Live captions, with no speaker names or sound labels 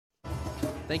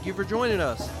Thank you for joining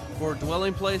us for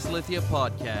Dwelling Place Lithia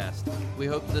Podcast. We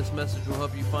hope this message will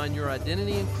help you find your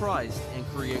identity in Christ and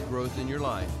create growth in your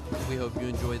life. We hope you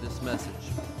enjoy this message.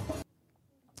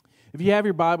 If you have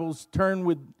your Bibles, turn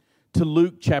to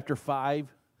Luke chapter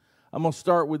 5. I'm going to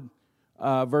start with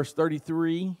verse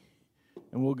 33,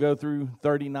 and we'll go through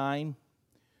 39.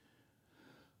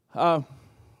 I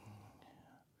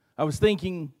was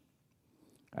thinking,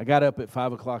 I got up at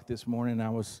 5 o'clock this morning,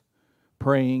 I was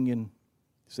praying and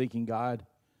seeking God.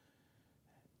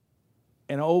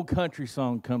 An old country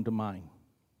song come to mind.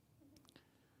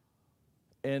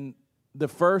 And the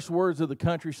first words of the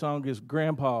country song is,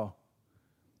 "Grandpa,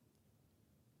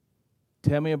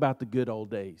 tell me about the good old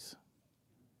days."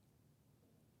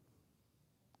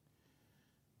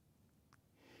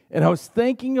 And I was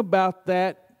thinking about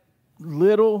that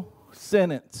little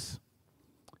sentence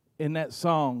in that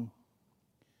song.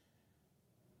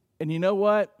 And you know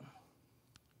what?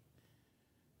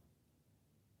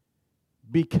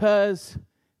 Because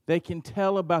they can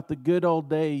tell about the good old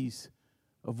days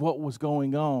of what was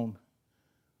going on,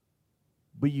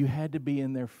 but you had to be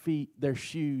in their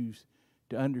shoes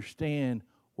to understand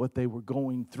what they were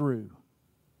going through,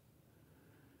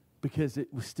 because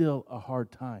it was still a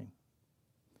hard time.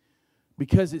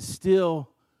 Because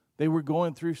they were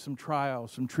going through some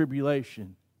trials, some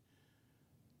tribulation,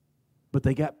 but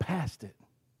they got past it.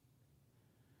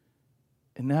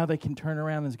 And now they can turn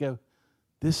around and go,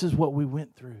 this is what we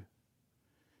went through.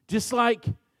 Just like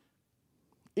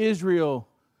Israel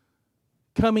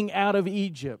coming out of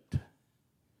Egypt,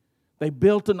 they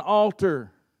built an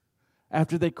altar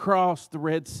after they crossed the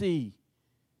Red Sea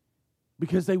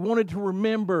because they wanted to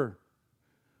remember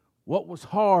what was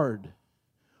hard,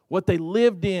 what they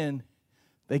lived in.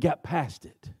 They got past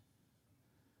it.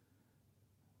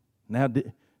 Now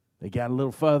they got a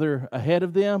little further ahead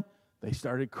of them. They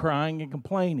started crying and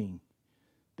complaining.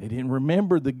 They didn't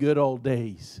remember the good old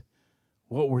days,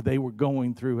 what they were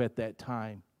going through at that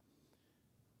time.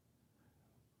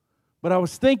 But I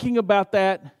was thinking about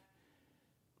that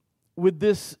with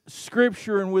this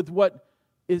scripture and with what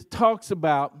it talks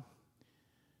about.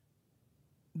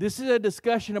 This is a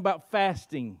discussion about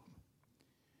fasting.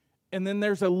 And then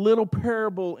there's a little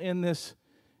parable in this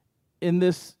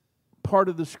part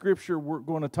of the scripture we're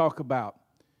going to talk about.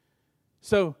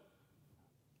 So,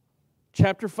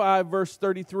 chapter 5, verse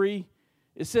 33,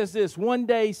 it says this: "One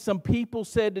day some people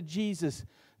said to Jesus,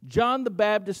 'John the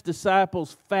Baptist's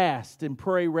disciples fast and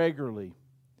pray regularly,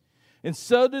 and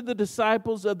so do the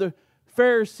disciples of the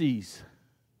Pharisees.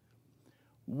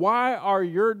 Why are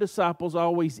your disciples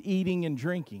always eating and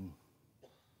drinking?'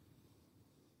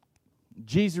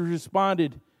 Jesus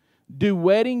responded, 'Do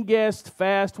wedding guests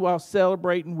fast while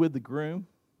celebrating with the groom?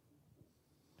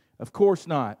 Of course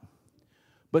not.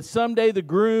 But someday the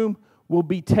groom will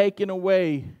be taken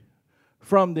away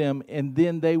from them, and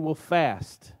then they will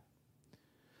fast.'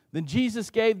 Then Jesus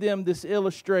gave them this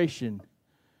illustration.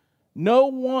 No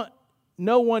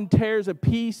one tears a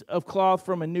piece of cloth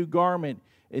from a new garment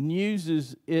and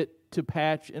uses it to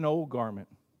patch an old garment.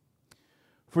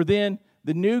 For then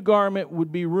the new garment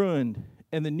would be ruined,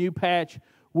 and the new patch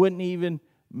wouldn't even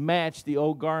match the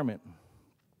old garment.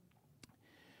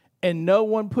 And no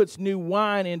one puts new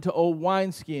wine into old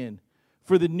wineskin,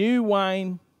 for the new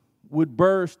wine would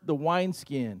burst the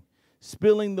wineskin,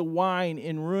 spilling the wine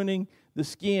and ruining the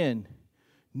skin.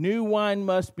 New wine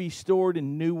must be stored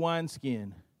in new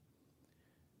wineskin.'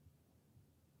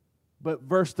 But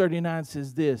verse 39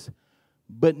 says this: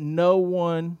 'But no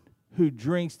one who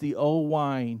drinks the old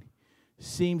wine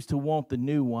seems to want the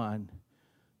new wine.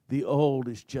 The old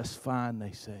is just fine,'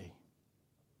 they say."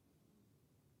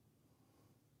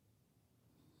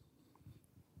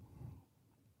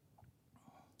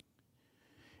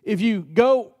 If you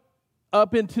go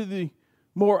up into the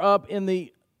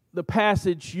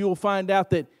passage, you'll find out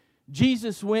that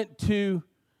Jesus went to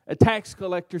a tax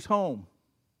collector's home.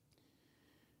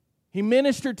 He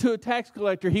ministered to a tax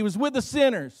collector. He was with the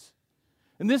sinners.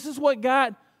 And this is what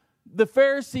got the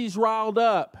Pharisees riled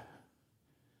up.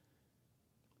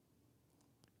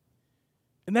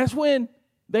 And that's when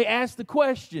they asked the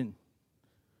question,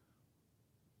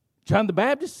 "John the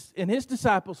Baptist and his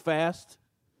disciples fast.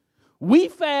 We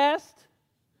fast,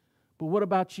 but what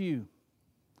about you?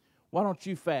 Why don't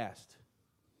you fast?"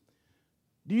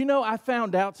 Do you know I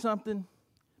found out something?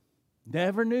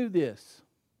 Never knew this.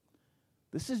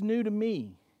 This is new to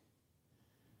me.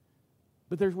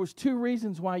 But there was 2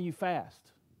 reasons why you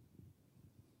fast.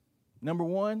 Number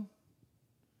 1,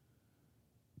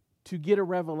 to get a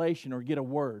revelation or get a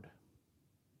word.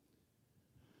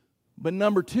 But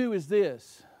number 2 is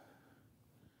this: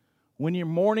 when you're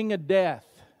mourning a death,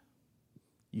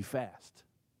 you fast.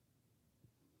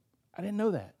 I didn't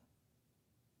know that.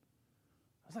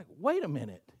 I was like, wait a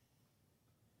minute.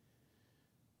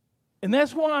 And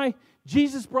that's why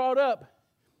Jesus brought up,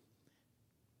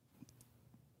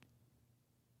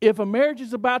 if a marriage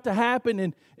is about to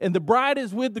happen and the bride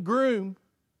is with the groom,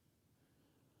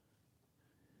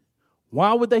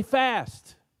 why would they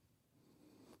fast?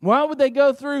 Why would they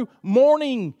go through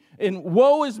mourning and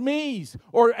woe is me's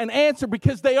or an answer?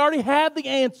 Because they already have the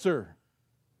answer.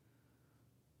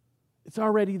 It's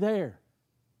already there.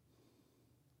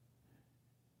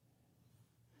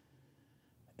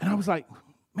 And I was like,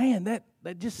 man, that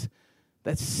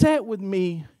sat with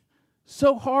me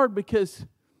so hard, because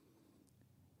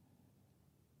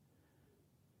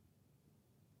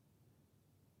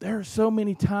there are so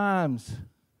many times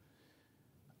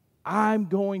I'm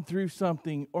going through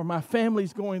something, or my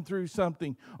family's going through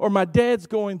something, or my dad's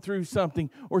going through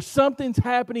something, or something's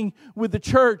happening with the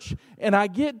church, and I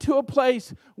get to a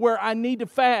place where I need to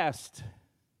fast.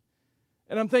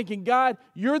 And I'm thinking, God,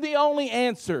 you're the only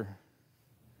answer.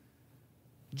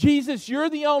 Jesus, you're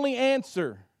the only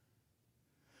answer.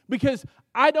 Because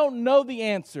I don't know the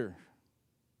answer.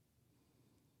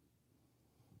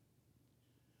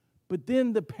 But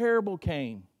then the parable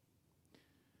came.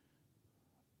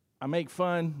 I make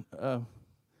fun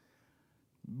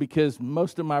because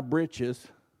most of my britches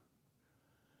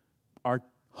are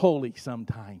holy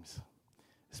sometimes,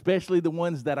 especially the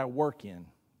ones that I work in.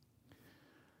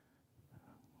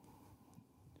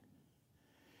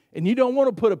 And you don't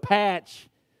want to put a patch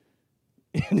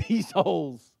in these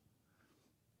holes.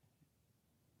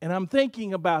 And I'm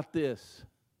thinking about this.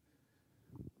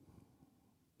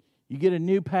 You get a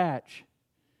new patch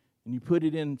and you put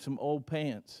it in some old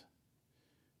pants.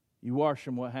 You wash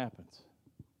them, what happens?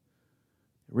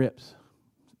 It rips.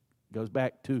 Goes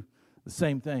back to the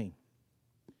same thing.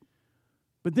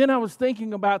 But then I was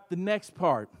thinking about the next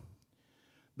part.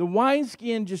 The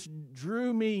wineskin just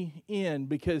drew me in,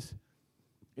 because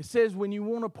it says when you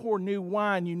want to pour new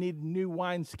wine, you need new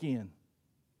wineskin.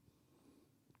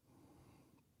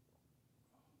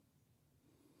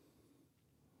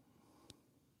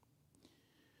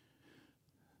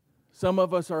 Some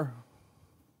of us are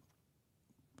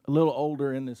a little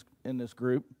older in this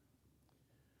group,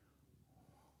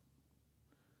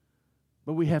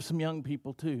 but we have some young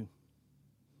people too.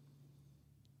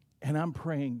 And I'm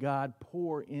praying, God,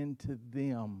 pour into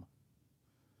them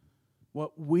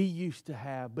what we used to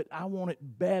have, but I want it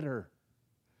better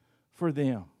for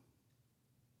them.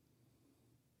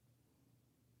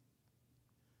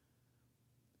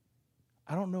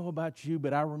 I don't know about you,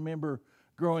 but I remember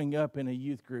growing up in a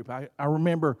youth group. I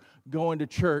remember going to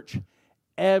church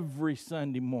every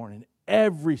Sunday morning,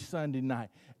 every Sunday night,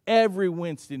 every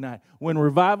Wednesday night. When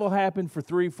revival happened for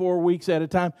 3-4 weeks at a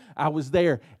time, I was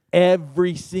there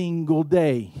every single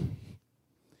day.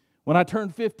 When I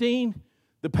turned 15,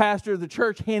 the pastor of the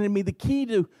church handed me the key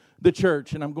to the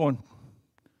church, and I'm going,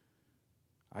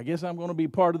 I guess I'm going to be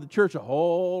part of the church a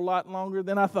whole lot longer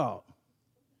than I thought.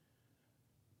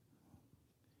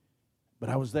 But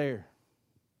I was there.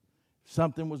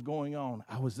 Something was going on.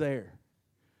 I was there.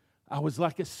 I was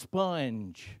like a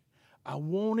sponge. I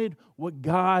wanted what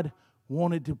God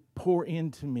wanted to pour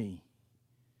into me.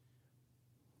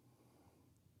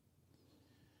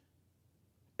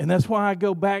 And that's why I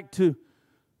go back to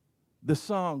the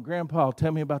song, Grandpa,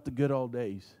 tell me about the good old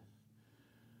days.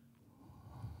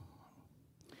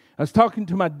 I was talking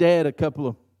to my dad a couple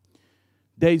of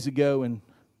days ago, and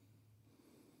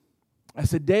I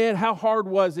said, Dad, how hard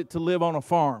was it to live on a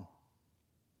farm?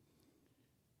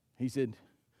 He said,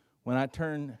 when I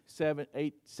turned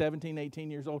 17,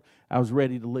 18 years old, I was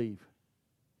ready to leave.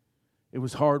 It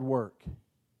was hard work.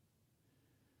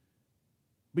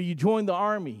 But you joined the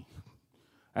army.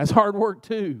 That's hard work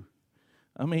too.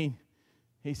 I mean,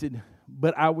 he said,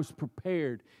 but I was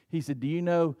prepared. He said, do you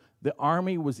know the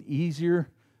army was easier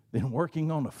than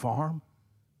working on a farm?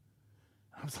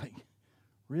 I was like,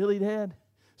 really, Dad?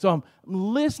 So I'm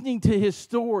listening to his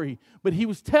story, but he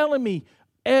was telling me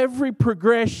every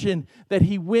progression that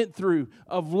he went through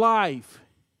of life.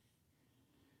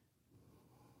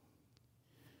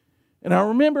 And I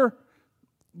remember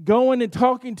going and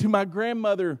talking to my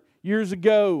grandmother years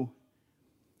ago,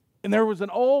 and there was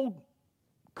an old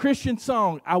Christian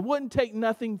song, I wouldn't take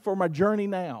nothing for my journey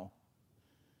now.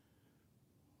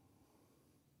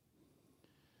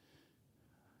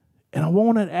 And I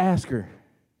wanted to ask her,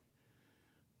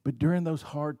 but during those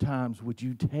hard times, would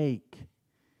you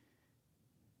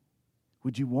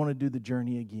want to do the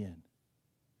journey again?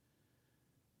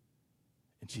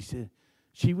 And she said,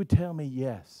 she would tell me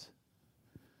yes.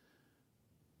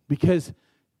 Because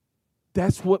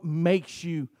that's what makes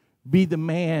you be the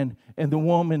man and the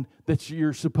woman that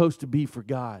you're supposed to be for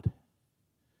God.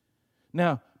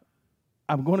 Now,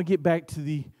 I'm going to get back to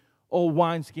the old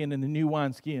wineskin and the new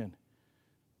wineskin.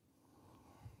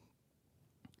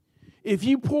 If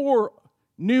you pour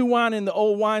new wine in the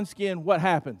old wineskin, what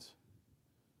happens?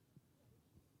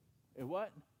 It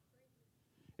what?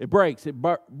 It breaks. It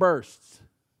bursts.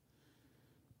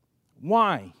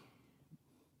 Why?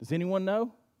 Does anyone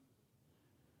know?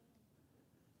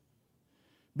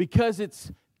 Because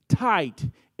it's tight.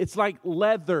 It's like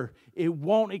leather. It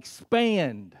won't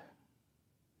expand.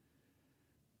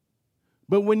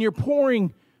 But when you're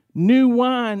pouring new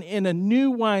wine in a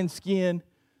new wineskin,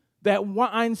 that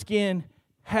wineskin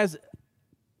has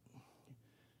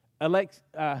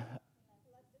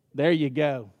there you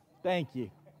go. Thank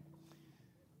you.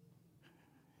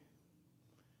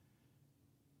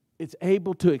 It's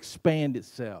able to expand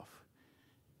itself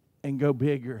and go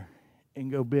bigger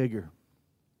and go bigger.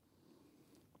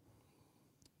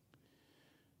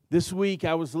 This week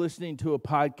I was listening to a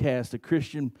podcast, a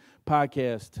Christian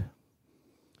podcast.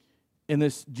 And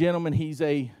this gentleman, he's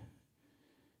a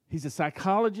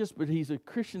psychologist, but he's a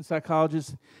Christian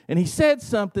psychologist. And he said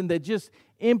something that just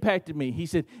impacted me. He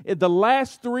said, in the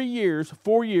last 4 years,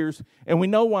 and we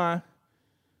know why,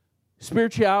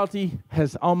 spirituality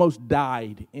has almost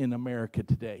died in America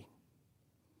today.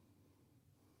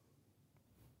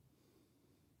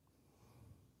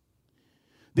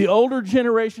 The older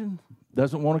generation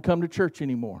doesn't want to come to church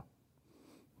anymore.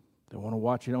 They want to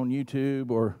watch it on YouTube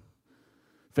or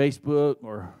Facebook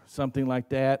or something like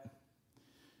that.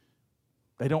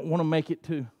 They don't want to make it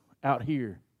to out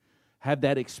here, have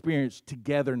that experience,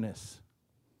 togetherness.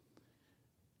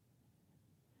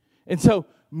 And so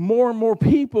more and more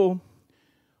people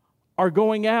are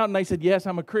going out and they said, yes,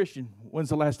 I'm a Christian. When's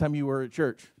the last time you were at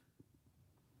church?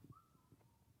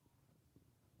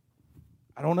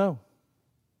 I don't know.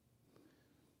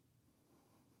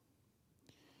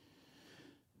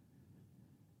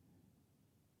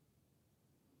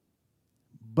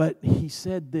 But he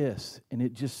said this, and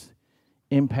it just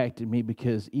impacted me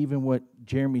because even what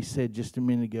Jeremy said just a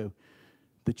minute ago,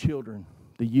 the children,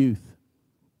 the youth,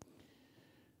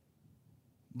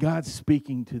 God's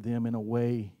speaking to them in a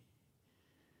way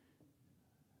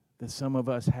that some of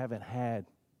us haven't had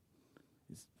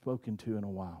spoken to in a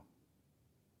while.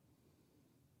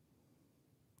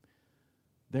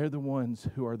 They're the ones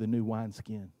who are the new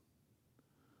wineskin.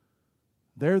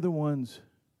 They're the ones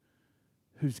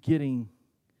who's getting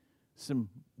some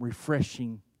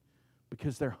refreshing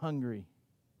because they're hungry.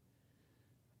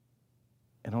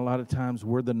 And a lot of times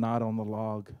we're the knot on the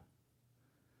log.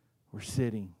 We're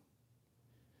sitting.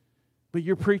 But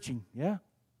you're preaching, yeah.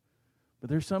 But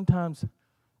there's sometimes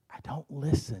I don't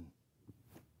listen.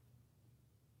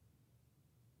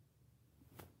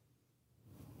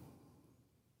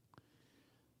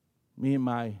 Me and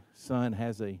my son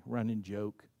has a running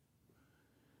joke.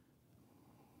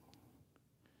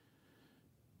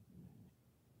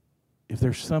 If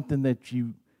there's something that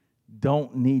you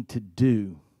don't need to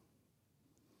do,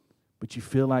 but you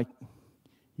feel like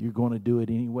you're going to do it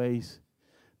anyways,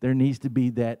 there needs to be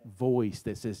that voice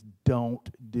that says, don't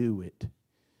do it,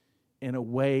 in a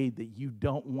way that you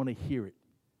don't want to hear it.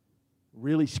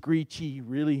 Really screechy,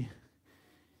 really,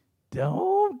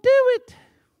 don't do it.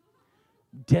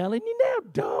 I'm telling you now,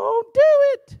 don't do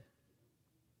it.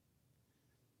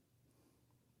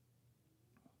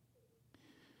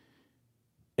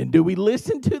 And do we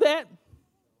listen to that?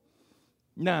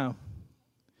 No.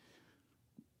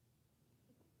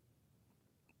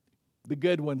 The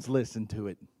good ones listen to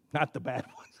it, not the bad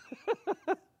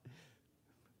ones.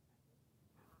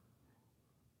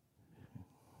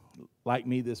 Like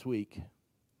me this week.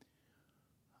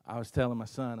 I was telling my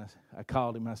son, I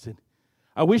called him, I said,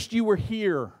 I wished you were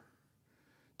here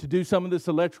to do some of this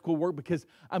electrical work because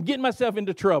I'm getting myself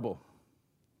into trouble.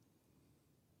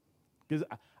 Because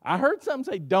I heard some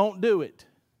say, don't do it.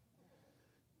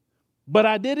 But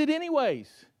I did it anyways.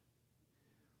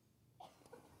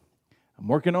 I'm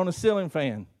working on a ceiling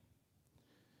fan.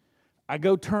 I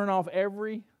go turn off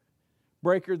every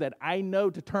breaker that I know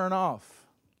to turn off.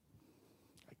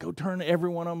 I go turn every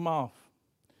one of them off.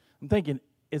 I'm thinking,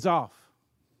 it's off.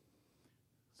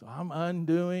 So I'm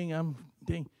undoing, I'm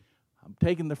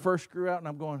taking the first screw out and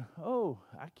I'm going, oh,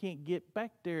 I can't get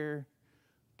back there.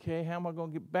 Okay, how am I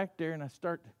going to get back there? And I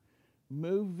start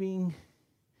moving,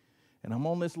 and I'm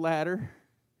on this ladder,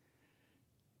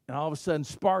 and all of a sudden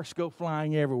sparks go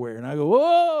flying everywhere. And I go,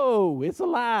 whoa, it's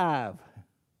alive.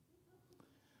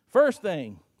 First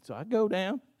thing, so I go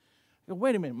down. I go,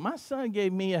 wait a minute, my son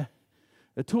gave me a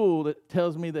tool that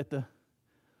tells me that the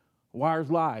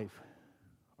wire's live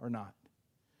or not.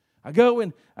 I go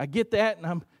and I get that, and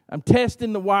I'm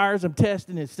testing the wires. I'm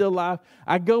testing it's still live.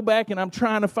 I go back, and I'm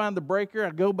trying to find the breaker.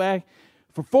 I go back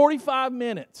for 45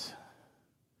 minutes.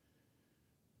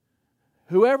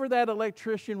 Whoever that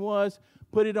electrician was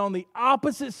put it on the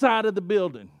opposite side of the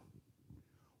building.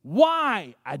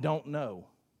 Why? I don't know.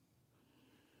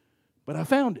 But I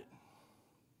found it.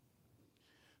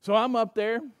 So I'm up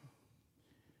there,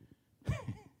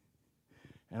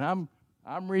 and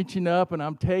I'm reaching up, and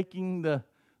I'm taking the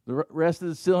rest of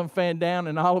the ceiling fan down,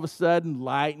 and all of a sudden,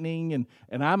 lightning,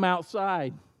 and I'm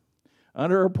outside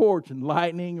under a porch, and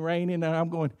lightning, raining, and I'm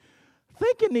going, I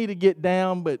think I need to get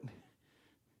down, but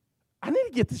I need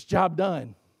to get this job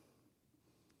done.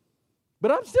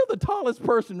 But I'm still the tallest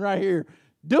person right here.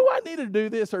 Do I need to do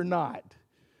this or not?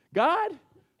 God,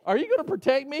 are you going to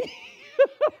protect me?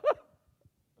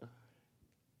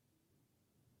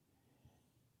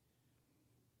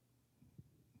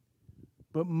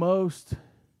 But most,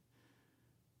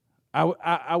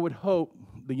 I would hope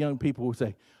the young people would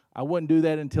say, I wouldn't do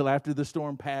that until after the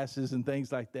storm passes and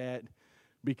things like that,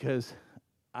 because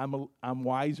I'm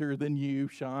wiser than you,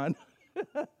 Shawn.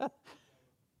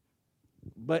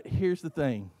 But here's the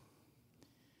thing.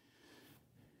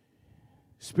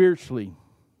 Spiritually,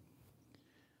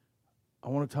 I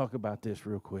want to talk about this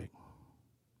real quick.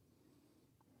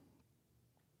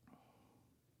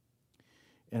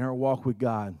 In our walk with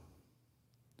God,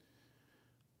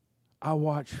 I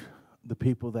watch the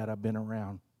people that I've been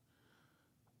around.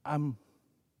 I'm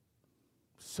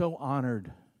so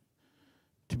honored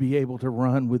to be able to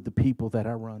run with the people that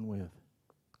I run with.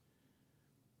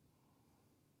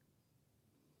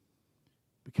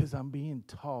 Because I'm being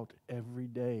taught every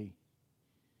day.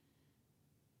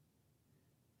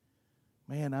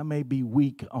 Man, I may be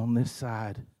weak on this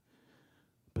side,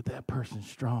 but that person's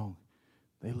strong.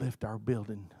 They lift our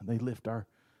building. They lift our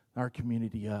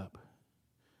community up.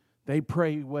 They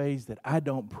pray ways that I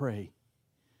don't pray.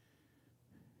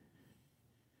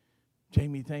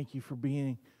 Jamie, thank you for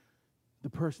being the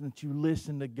person that you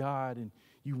listen to God and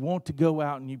you want to go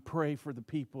out and you pray for the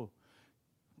people.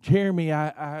 Jeremy,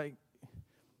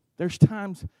 there's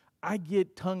times I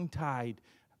get tongue-tied.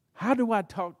 How do I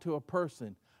talk to a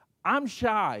person? I'm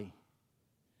shy.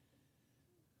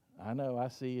 I know, I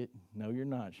see it. No, you're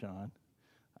not, Shawn.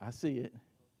 I see it.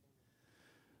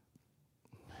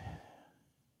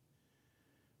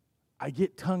 I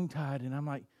get tongue-tied and I'm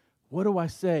like, what do I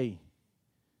say?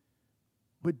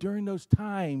 But during those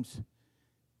times,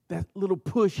 that little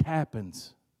push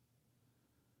happens.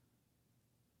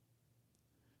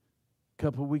 A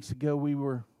couple of weeks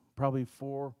ago, probably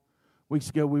 4 weeks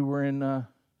ago, we were in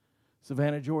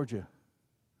Savannah, Georgia.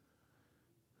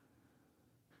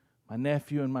 My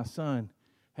nephew and my son,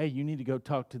 hey, you need to go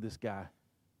talk to this guy.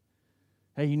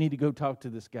 Hey, you need to go talk to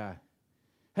this guy.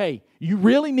 Hey, you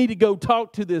really need to go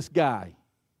talk to this guy.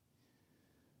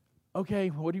 Okay,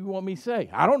 what do you want me to say?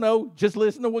 I don't know. Just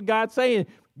listen to what God's saying.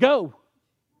 Go.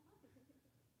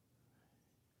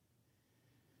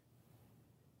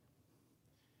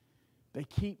 They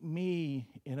keep me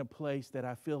in a place that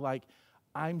I feel like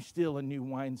I'm still a new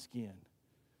wineskin.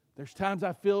 There's times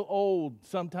I feel old.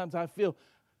 Sometimes I feel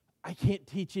I can't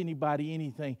teach anybody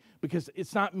anything because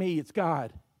it's not me, it's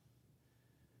God.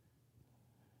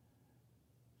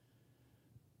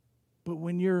 But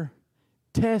when you're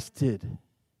tested,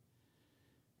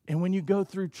 and when you go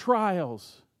through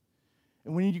trials,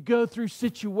 and when you go through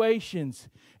situations,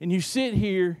 and you sit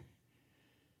here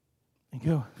and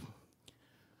go,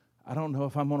 I don't know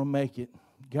if I'm going to make it.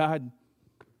 God,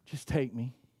 just take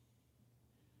me.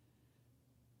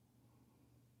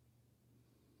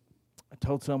 I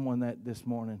told someone that this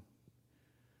morning.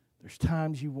 There's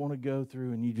times you want to go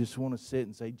through and you just want to sit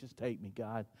and say, just take me,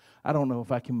 God. I don't know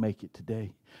if I can make it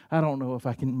today. I don't know if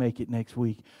I can make it next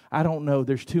week. I don't know.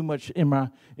 There's too much in my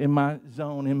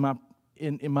zone,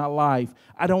 in my life.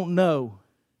 I don't know.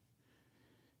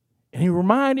 And he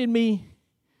reminded me,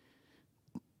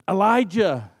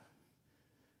 Elijah.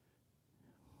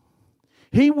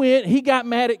 He got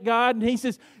mad at God and he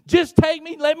says, just take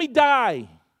me, let me die.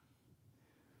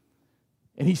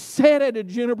 And he sat at a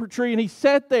juniper tree and he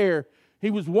sat there. He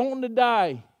was wanting to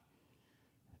die.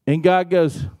 And God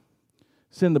goes,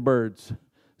 send the birds,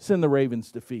 send the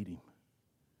ravens to feed him.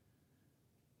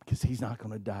 Because he's not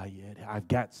going to die yet. I've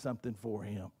got something for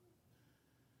him.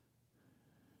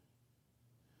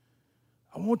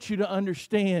 I want you to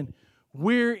understand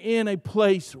we're in a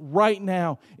place right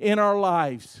now in our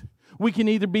lives We can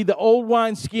either be the old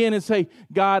wineskin and say,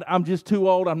 God, I'm just too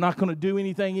old. I'm not going to do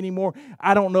anything anymore.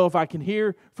 I don't know if I can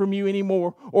hear from you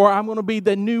anymore. Or I'm going to be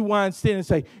the new wineskin and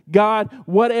say, God,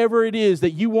 whatever it is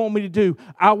that you want me to do,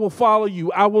 I will follow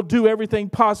you. I will do everything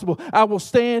possible. I will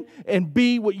stand and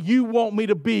be what you want me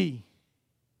to be.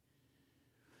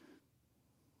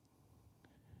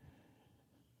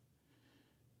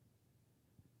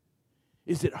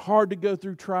 Is it hard to go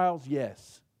through trials?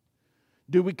 Yes.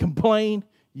 Do we complain?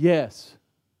 Yes.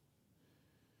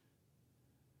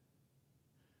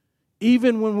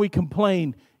 Even when we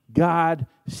complain, God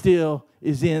still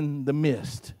is in the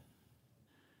midst.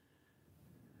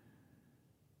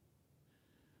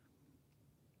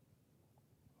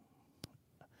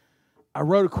 I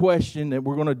wrote a question that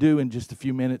we're going to do in just a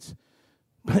few minutes,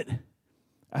 but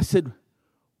I said,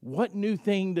 what new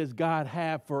thing does God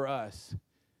have for us?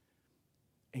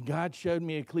 And God showed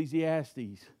me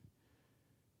Ecclesiastes.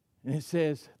 And it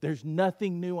says, there's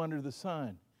nothing new under the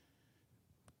sun.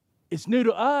 It's new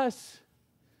to us,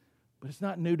 but it's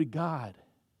not new to God.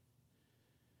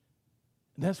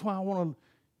 And that's why I want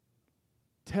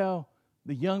to tell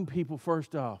the young people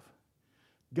first off,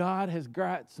 God has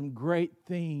got some great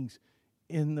things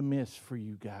in the midst for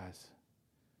you guys.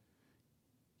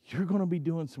 You're going to be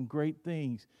doing some great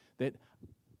things that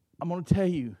I'm going to tell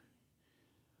you,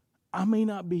 I may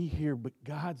not be here, but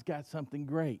God's got something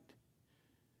great.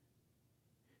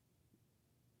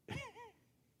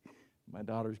 My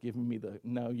daughter's giving me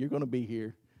no, you're going to be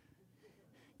here.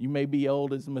 You may be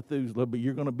old as Methuselah, but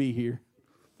you're going to be here.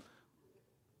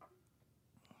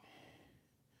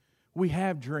 We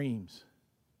have dreams.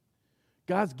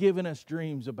 God's given us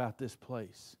dreams about this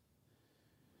place.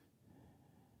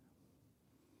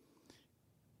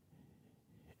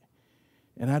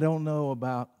 And I don't know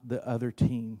about the other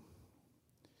team.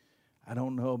 I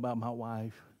don't know about my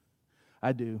wife.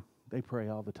 I do. They pray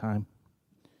all the time.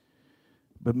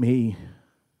 But me,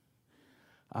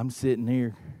 I'm sitting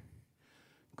here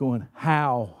going,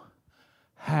 how?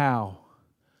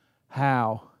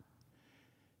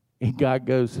 And God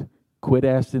goes, quit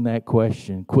asking that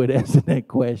question. Quit asking that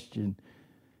question.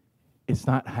 It's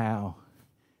not how.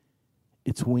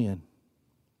 It's when.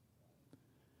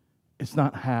 It's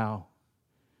not how.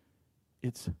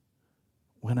 It's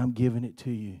when I'm giving it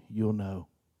to you, you'll know.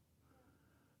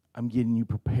 I'm getting you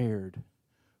prepared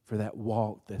for that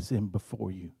walk that's in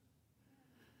before you.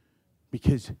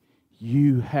 Because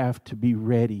you have to be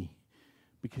ready.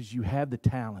 Because you have the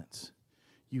talents.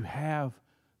 You have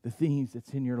the things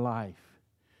that's in your life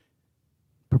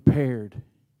prepared.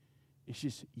 It's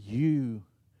just you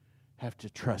have to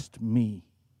trust me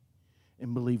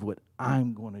and believe what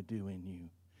I'm going to do in you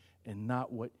and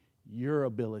not what your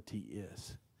ability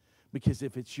is. Because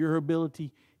if it's your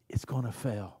ability, it's going to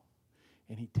fail.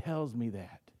 And he tells me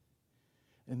that.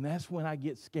 And that's when I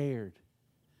get scared.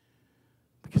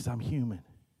 Because I'm human.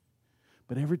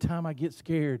 But every time I get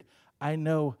scared, I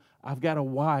know I've got a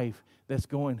wife that's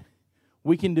going,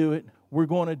 we can do it. We're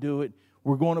going to do it.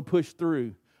 We're going to push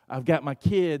through. I've got my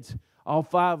kids, all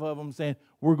 5 of them, saying,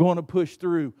 we're going to push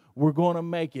through. We're going to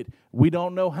make it. We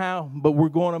don't know how, but we're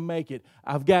going to make it.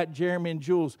 I've got Jeremy and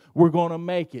Jules. We're going to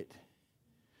make it.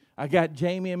 I got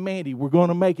Jamie and Mandy. We're going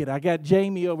to make it. I got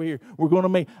Jamie over here. We're going to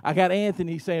make it. I got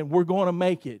Anthony saying, we're going to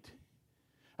make it.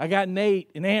 I got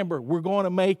Nate and Amber. We're going to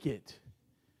make it.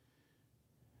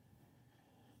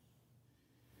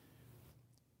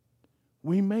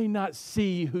 We may not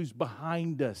see who's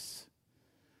behind us,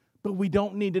 but we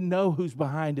don't need to know who's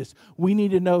behind us. We need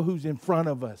to know who's in front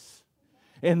of us.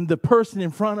 And the person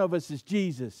in front of us is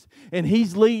Jesus. And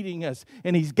He's leading us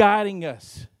and He's guiding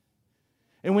us.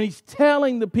 And when He's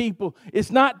telling the people,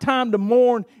 it's not time to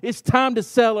mourn, it's time to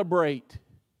celebrate.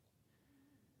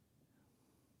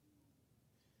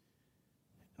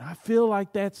 And I feel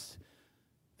like that's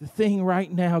the thing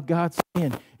right now God's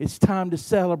saying. It's time to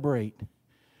celebrate.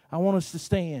 I want us to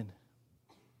stand.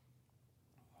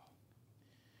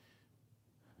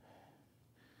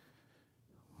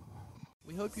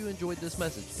 We hope you enjoyed this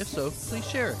message. If so, please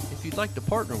share it. If you'd like to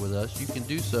partner with us, you can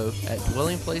do so at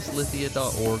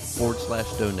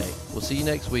dwellingplacelithia.org/donate. We'll see you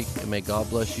next week, and may God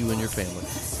bless you and your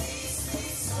family.